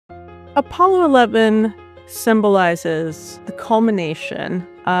Apollo 11 symbolizes the culmination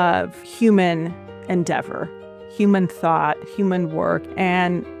of human endeavor, human thought, human work,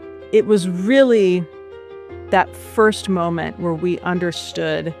 and it was really that first moment where we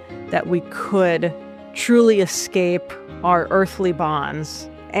understood that we could truly escape our earthly bonds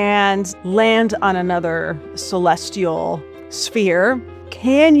and land on another celestial sphere.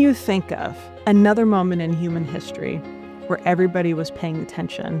 Can you think of another moment in human history where everybody was paying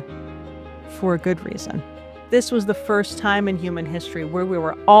attention for a good reason? This was the first time in human history where we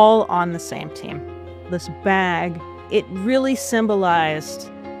were all on the same team. This bag, it really symbolized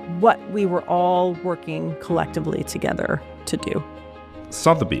what we were all working collectively together to do.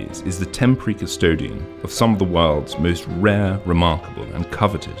 Sotheby's is the temporary custodian of some of the world's most rare, remarkable and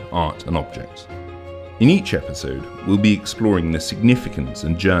coveted art and objects. In each episode, we'll be exploring the significance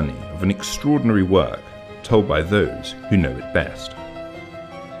and journey of an extraordinary work told by those who know it best.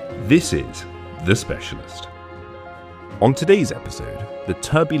 This is The Specialist. On today's episode, the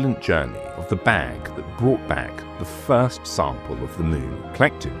turbulent journey of the bag that brought back the first sample of the moon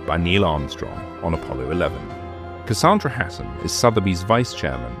collected by Neil Armstrong on Apollo 11. Cassandra Hatton is Sotheby's vice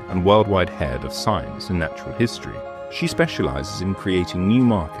chairman and worldwide head of science and natural history. She specialises in creating new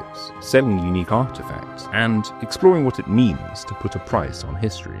markets, selling unique artefacts, and exploring what it means to put a price on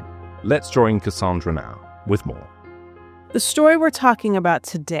history. Let's join Cassandra now with more. The story we're talking about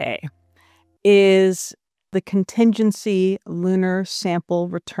today is the Contingency lunar sample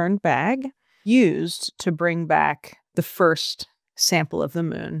return bag used to bring back the first sample of the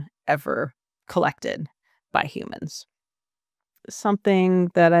moon ever collected by humans. Something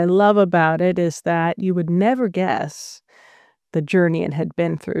that I love about it is that you would never guess the journey it had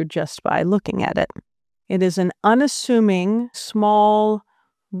been through just by looking at it. It is an unassuming, small,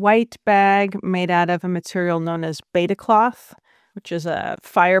 white bag made out of a material known as beta cloth, which is a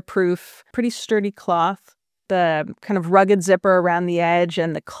fireproof, pretty sturdy cloth. The kind of rugged zipper around the edge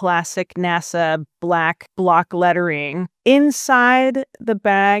and the classic NASA black block lettering. Inside the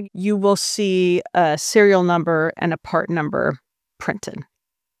bag, you will see a serial number and a part number printed.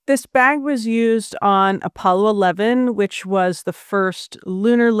 This bag was used on Apollo 11, which was the first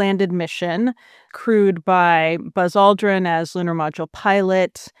lunar landed mission, crewed by Buzz Aldrin as lunar module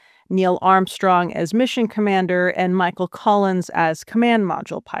pilot, Neil Armstrong as mission commander, and Michael Collins as command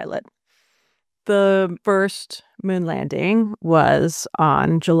module pilot. The first moon landing was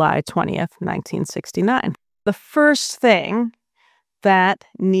on July 20th, 1969. The first thing that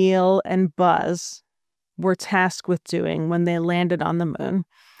Neil and Buzz were tasked with doing when they landed on the moon,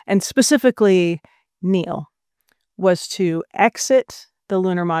 and specifically Neil, was to exit the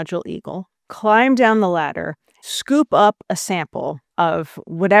lunar module Eagle, climb down the ladder, scoop up a sample of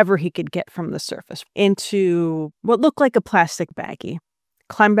whatever he could get from the surface into what looked like a plastic baggie,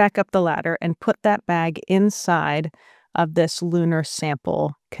 climb back up the ladder, and put that bag inside of this lunar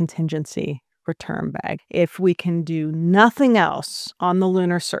sample contingency return bag. If we can do nothing else on the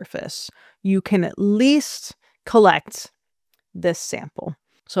lunar surface, you can at least collect this sample.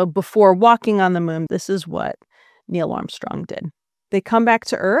 So before walking on the moon, this is what Neil Armstrong did. They come back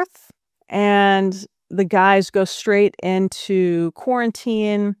to Earth, and the guys go straight into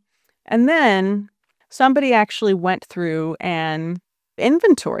quarantine, and then somebody actually went through and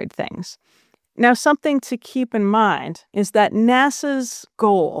inventoried things. Now, something to keep in mind is that NASA's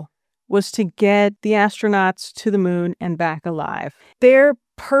goal was to get the astronauts to the moon and back alive. Their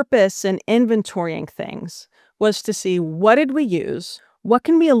purpose in inventorying things was to see, what did we use? What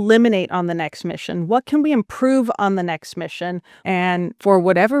can we eliminate on the next mission? What can we improve on the next mission? And for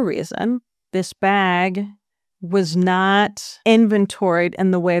whatever reason, this bag was not inventoried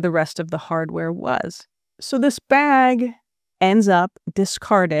in the way the rest of the hardware was. So this bag ends up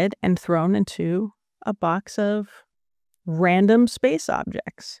discarded and thrown into a box of random space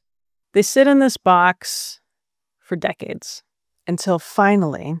objects. They sit in this box for decades until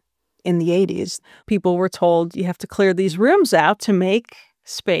finally, in the 80s, people were told you have to clear these rooms out to make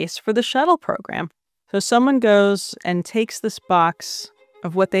space for the shuttle program. So someone goes and takes this box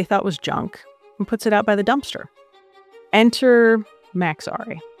of what they thought was junk and puts it out by the dumpster. Enter Max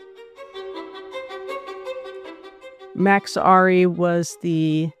Ari. Max Ari was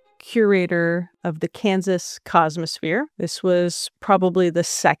the curator of the Kansas Cosmosphere. This was probably the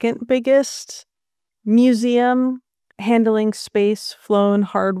second biggest museum handling space-flown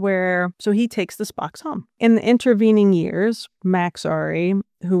hardware. So he takes this box home. In the intervening years, Max Ari,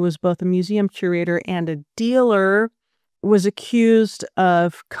 who was both a museum curator and a dealer, was accused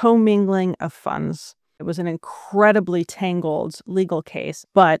of commingling of funds. It was an incredibly tangled legal case,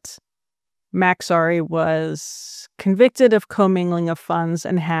 but Maxari was convicted of commingling of funds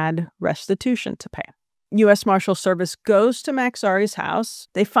and had restitution to pay. U.S. Marshal Service goes to Maxari's house.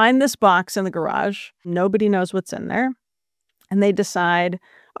 They find this box in the garage. Nobody knows what's in there. And they decide,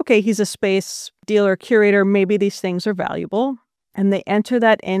 okay, he's a space dealer, curator. Maybe these things are valuable. And they enter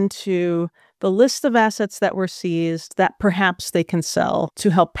that into the list of assets that were seized that perhaps they can sell to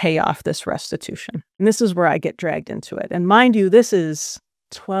help pay off this restitution. And this is where I get dragged into it. And mind you, this is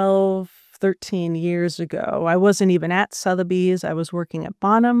 12, 13 years ago. I wasn't even at Sotheby's. I was working at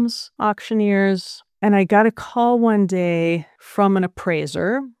Bonham's Auctioneers. And I got a call one day from an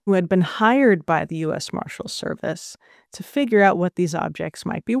appraiser who had been hired by the U.S. Marshal Service to figure out what these objects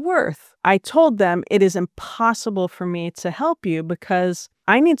might be worth. I told them it is impossible for me to help you because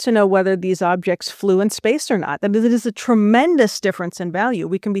I need to know whether these objects flew in space or not. That it is a tremendous difference in value.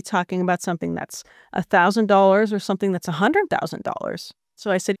 We can be talking about something that's $1,000 or something that's $100,000.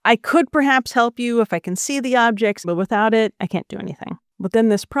 So I said, I could perhaps help you if I can see the objects, but without it, I can't do anything. But then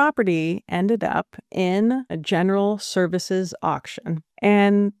this property ended up in a general services auction.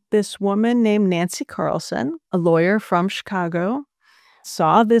 And this woman named Nancy Carlson, a lawyer from Chicago,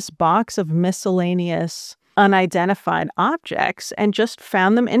 saw this box of miscellaneous unidentified objects and just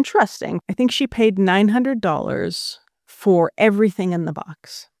found them interesting. I think she paid $900 for everything in the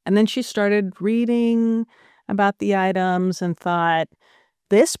box. And then she started reading about the items and thought,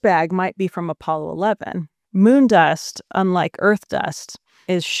 this bag might be from Apollo 11. Moon dust, unlike Earth dust,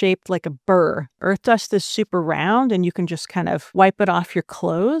 is shaped like a burr. Earth dust is super round and you can just kind of wipe it off your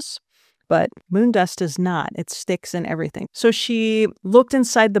clothes, but moon dust is not. It sticks in everything. So she looked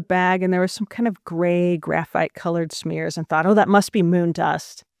inside the bag and there was some kind of gray graphite colored smears and thought, oh, that must be moon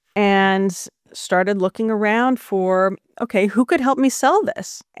dust. And started looking around for, okay, who could help me sell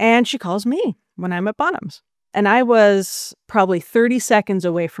this? And she calls me when I'm at Bonham's. And I was probably 30 seconds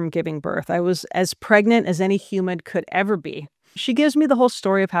away from giving birth. I was as pregnant as any human could ever be. She gives me the whole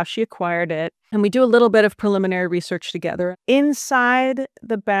story of how she acquired it, and we do a little bit of preliminary research together. Inside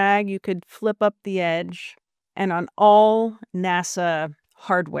the bag, you could flip up the edge, and on all NASA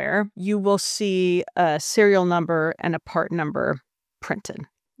hardware, you will see a serial number and a part number printed.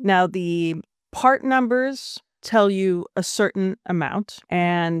 Now, the part numbers tell you a certain amount.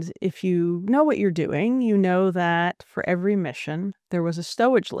 And if you know what you're doing, you know that for every mission, there was a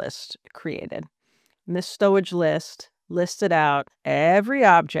stowage list created. And this stowage list listed out every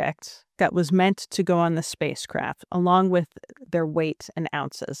object that was meant to go on the spacecraft, along with their weight in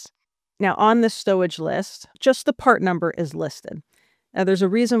ounces. Now, on the stowage list, just the part number is listed. Now, there's a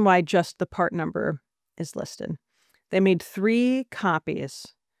reason why just the part number is listed. They made 3 copies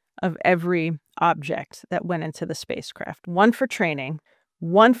of every object that went into the spacecraft. One for training,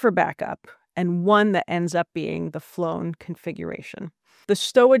 one for backup, and one that ends up being the flown configuration. The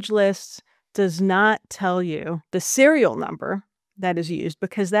stowage list does not tell you the serial number that is used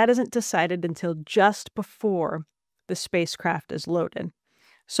because that isn't decided until just before the spacecraft is loaded.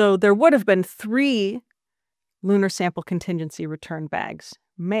 So there would have been 3 lunar sample contingency return bags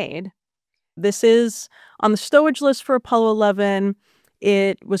made. This is on the stowage list for Apollo 11.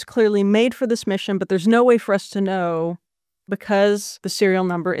 It was clearly made for this mission, but there's no way for us to know because the serial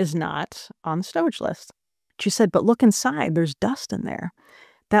number is not on the stowage list. She said, but look inside, there's dust in there.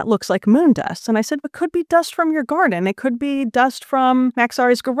 That looks like moon dust. And I said, it could be dust from your garden. It could be dust from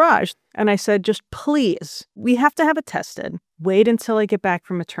Maxari's garage. And I said, just please, we have to have it tested. Wait until I get back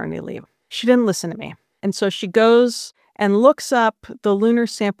from maternity leave. She didn't listen to me. And so she goes and looks up the lunar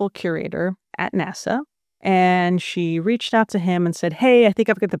sample curator at NASA. And she reached out to him and said, hey, I think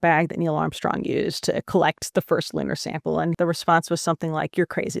I've got the bag that Neil Armstrong used to collect the first lunar sample. And the response was something like, you're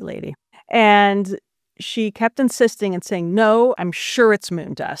crazy, lady. And she kept insisting and saying, no, I'm sure it's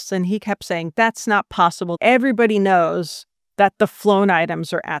moon dust. And he kept saying, that's not possible. Everybody knows that the flown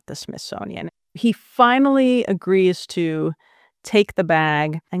items are at the Smithsonian. He finally agrees to take the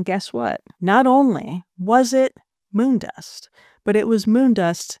bag. And guess what? Not only was it moon dust, but it was moon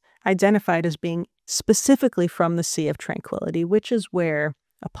dust identified as being specifically from the Sea of Tranquility, which is where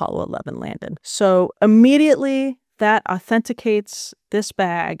Apollo 11 landed. So immediately that authenticates this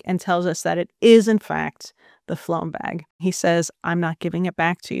bag and tells us that it is, in fact, the flown bag. He says, I'm not giving it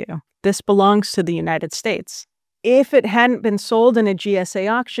back to you. This belongs to the United States. If it hadn't been sold in a GSA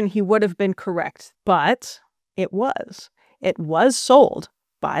auction, he would have been correct. But it was. It was sold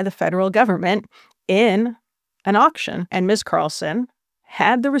by the federal government in an auction, and Ms. Carlson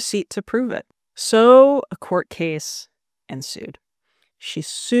had the receipt to prove it. So a court case ensued. She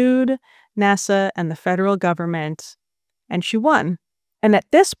sued NASA and the federal government, and she won. And at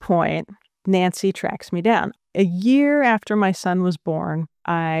this point, Nancy tracks me down. A year after my son was born,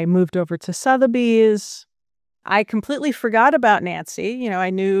 I moved over to Sotheby's. I completely forgot about Nancy. I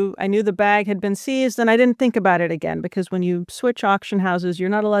knew the bag had been seized, and I didn't think about it again, because when you switch auction houses, you're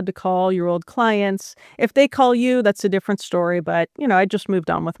not allowed to call your old clients. If they call you, that's a different story. But, I just moved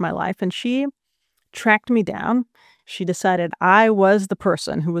on with my life, and she tracked me down. She decided I was the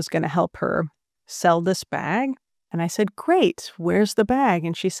person who was going to help her sell this bag. And I said, "Great, where's the bag?"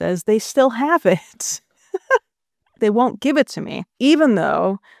 And she says, "They still have it." They won't give it to me, even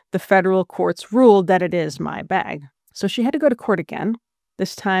though the federal courts ruled that it is my bag. So she had to go to court again,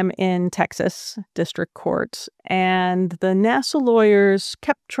 this time in Texas District Court. And the NASA lawyers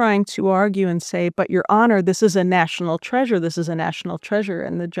kept trying to argue and say, "But Your Honor, this is a national treasure. This is a national treasure."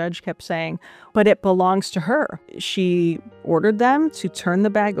 And the judge kept saying, "But it belongs to her." She ordered them to turn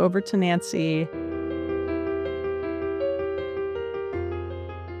the bag over to Nancy.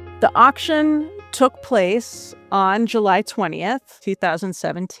 The auction took place on July 20th,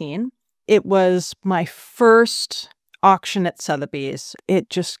 2017. It was my first auction at Sotheby's. It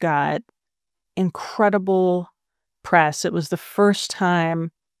just got incredible press. It was the first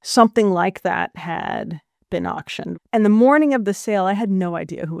time something like that had been auctioned. And the morning of the sale, I had no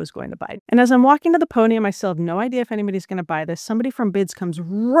idea who was going to buy it. And as I'm walking to the podium, I still have no idea if anybody's going to buy this. Somebody from bids comes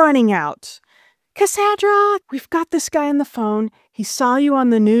running out. "Cassandra, we've got this guy on the phone. He saw you on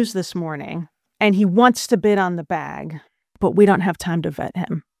the news this morning, and he wants to bid on the bag, but we don't have time to vet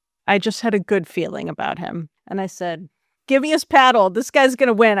him." I just had a good feeling about him. And I said, "Give me his paddle. This guy's going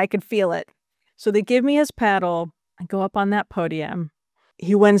to win. I can feel it." So they give me his paddle. I go up on that podium.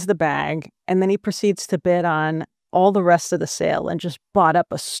 He wins the bag, and then he proceeds to bid on all the rest of the sale and just bought up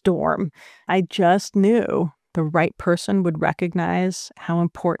a storm. I just knew the right person would recognize how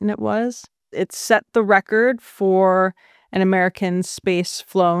important it was. It set the record for an American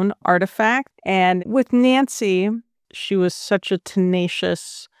space-flown artifact. And with Nancy, she was such a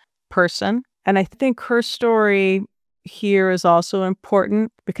tenacious person. And I think her story here is also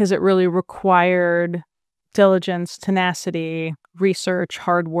important because it really required diligence, tenacity, research,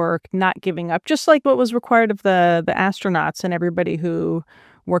 hard work, not giving up, just like what was required of the astronauts and everybody who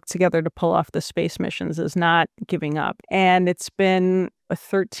worked together to pull off the space missions, is not giving up. And it's been a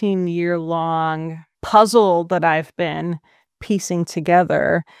 13-year-long puzzle that I've been piecing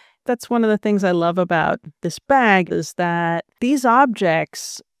together. That's one of the things I love about this bag, is that these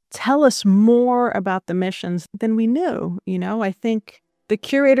objects tell us more about the missions than we knew. I think the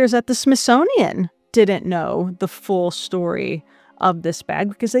curators at the Smithsonian didn't know the full story of this bag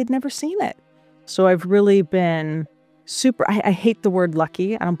because they'd never seen it. So I've really been I hate the word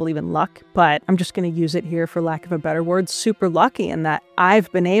lucky. I don't believe in luck, but I'm just going to use it here for lack of a better word. Super lucky in that I've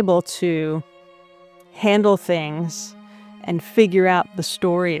been able to handle things and figure out the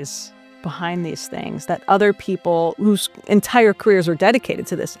stories behind these things that other people whose entire careers are dedicated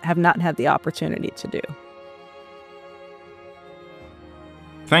to this have not had the opportunity to do.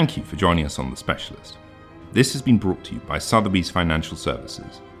 Thank you for joining us on The Specialist. This has been brought to you by Sotheby's Financial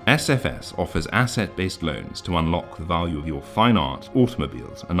Services. SFS offers asset-based loans to unlock the value of your fine art,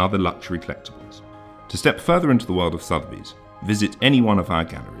 automobiles, and other luxury collectibles. To step further into the world of Sotheby's, visit any one of our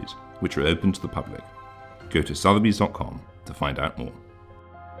galleries, which are open to the public. Go to sotheby's.com to find out more.